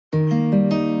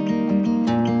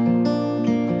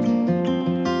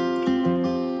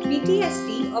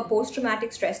or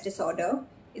post-traumatic stress disorder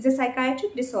is a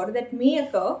psychiatric disorder that may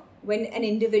occur when an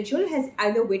individual has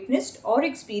either witnessed or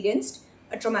experienced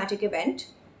a traumatic event,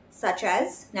 such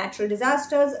as natural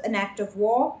disasters, an act of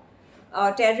war,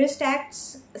 terrorist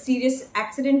acts, a serious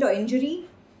accident or injury,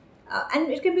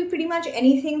 and it can be pretty much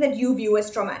anything that you view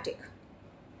as traumatic.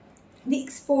 The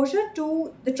exposure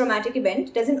to the traumatic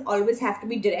event doesn't always have to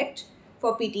be direct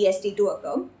for PTSD to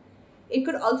occur. It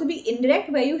could also be indirect,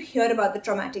 where you hear about the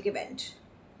traumatic event.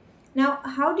 Now,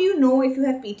 how do you know if you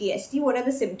have PTSD? What are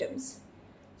the symptoms?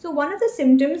 So one of the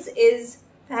symptoms is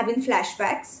having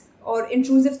flashbacks or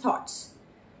intrusive thoughts.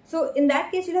 So in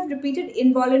that case, you'll have repeated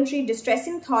involuntary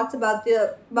distressing thoughts about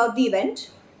the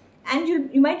event, and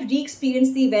you might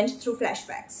re-experience the event through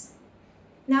flashbacks.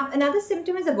 Now, another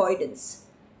symptom is avoidance.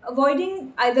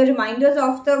 Avoiding either reminders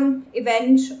of the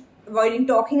event, avoiding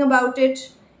talking about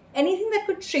it, anything that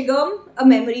could trigger a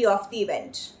memory of the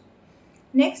event.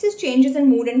 Next is changes in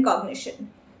mood and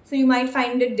cognition. So you might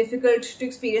find it difficult to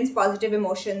experience positive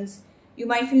emotions. You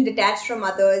might feel detached from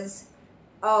others.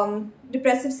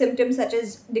 Depressive symptoms such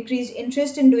as decreased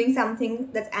interest in doing something,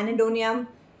 that's anhedonia.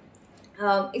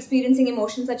 Experiencing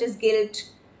emotions such as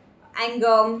guilt,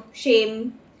 anger,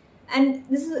 shame. And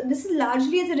this is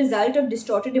largely as a result of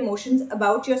distorted emotions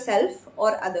about yourself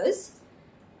or others.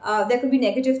 There could be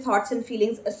negative thoughts and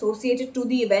feelings associated to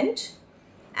the event.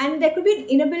 And there could be an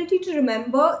inability to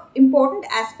remember important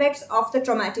aspects of the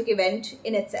traumatic event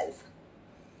in itself.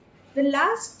 The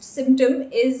last symptom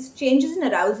is changes in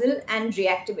arousal and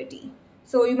reactivity.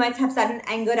 So you might have sudden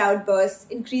anger outbursts,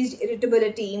 increased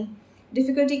irritability,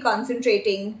 difficulty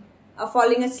concentrating,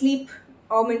 falling asleep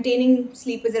or maintaining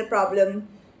sleep is a problem,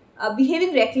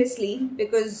 behaving recklessly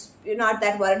because you're not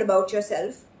that worried about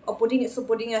yourself, or putting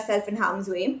yourself in harm's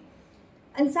way.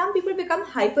 And some people become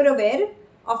hyper aware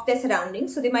of their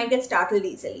surroundings, so they might get startled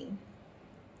easily.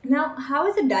 Now, how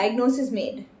is a diagnosis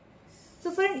made?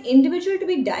 So for an individual to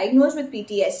be diagnosed with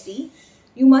PTSD,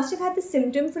 you must have had the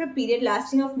symptom for a period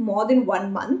lasting of more than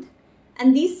 1 month,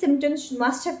 and these symptoms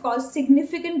must have caused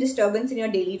significant disturbance in your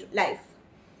daily life.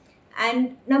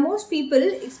 And now most people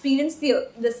experience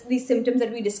these symptoms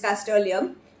that we discussed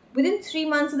earlier within 3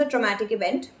 months of the traumatic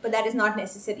event, but that is not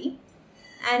necessary.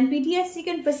 And PTSD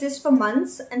can persist for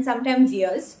months and sometimes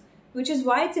years, which is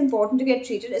why it's important to get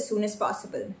treated as soon as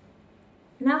possible.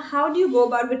 Now, how do you go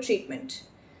about with treatment?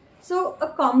 So a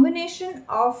combination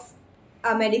of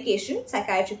medication,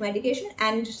 psychiatric medication,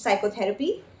 and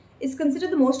psychotherapy is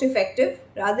considered the most effective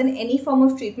rather than any form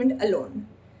of treatment alone.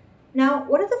 Now,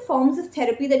 what are the forms of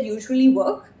therapy that usually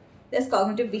work? There's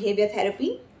cognitive behavior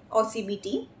therapy, or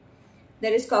CBT.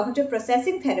 There is cognitive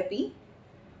processing therapy.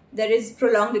 There is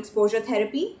prolonged exposure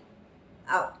therapy,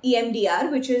 EMDR,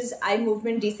 which is eye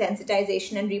movement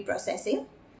desensitization and reprocessing.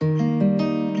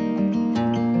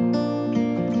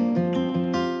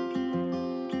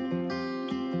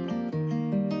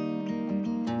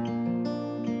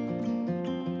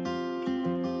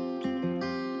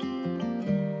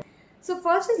 So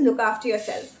first is look after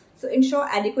yourself. So ensure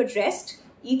adequate rest,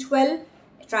 eat well,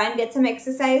 try and get some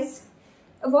exercise.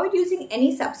 Avoid using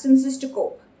any substances to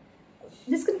cope.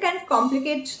 This can kind of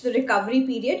complicate the recovery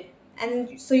period,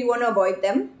 and so you want to avoid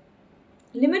them.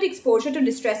 Limit exposure to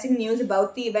distressing news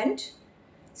about the event.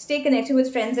 Stay connected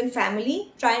with friends and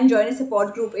family. Try and join a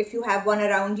support group if you have one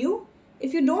around you.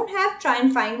 If you don't have, try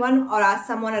and find one or ask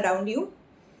someone around you.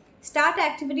 Start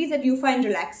activities that you find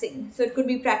relaxing. So it could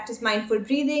be practice mindful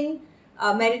breathing,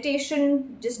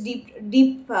 meditation, just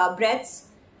deep breaths.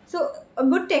 So a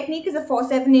good technique is a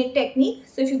 4-7-8 technique.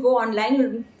 So if you go online,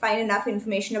 you'll find enough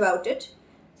information about it.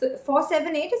 So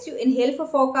 4-7-8 is you inhale for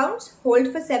 4 counts,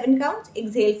 hold for 7 counts,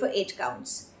 exhale for 8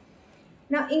 counts.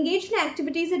 Now engage in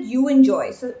activities that you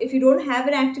enjoy. So if you don't have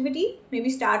an activity,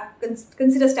 maybe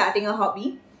consider starting a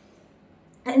hobby.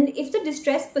 And if the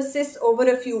distress persists over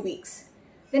a few weeks,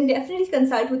 then definitely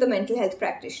consult with a mental health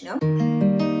practitioner.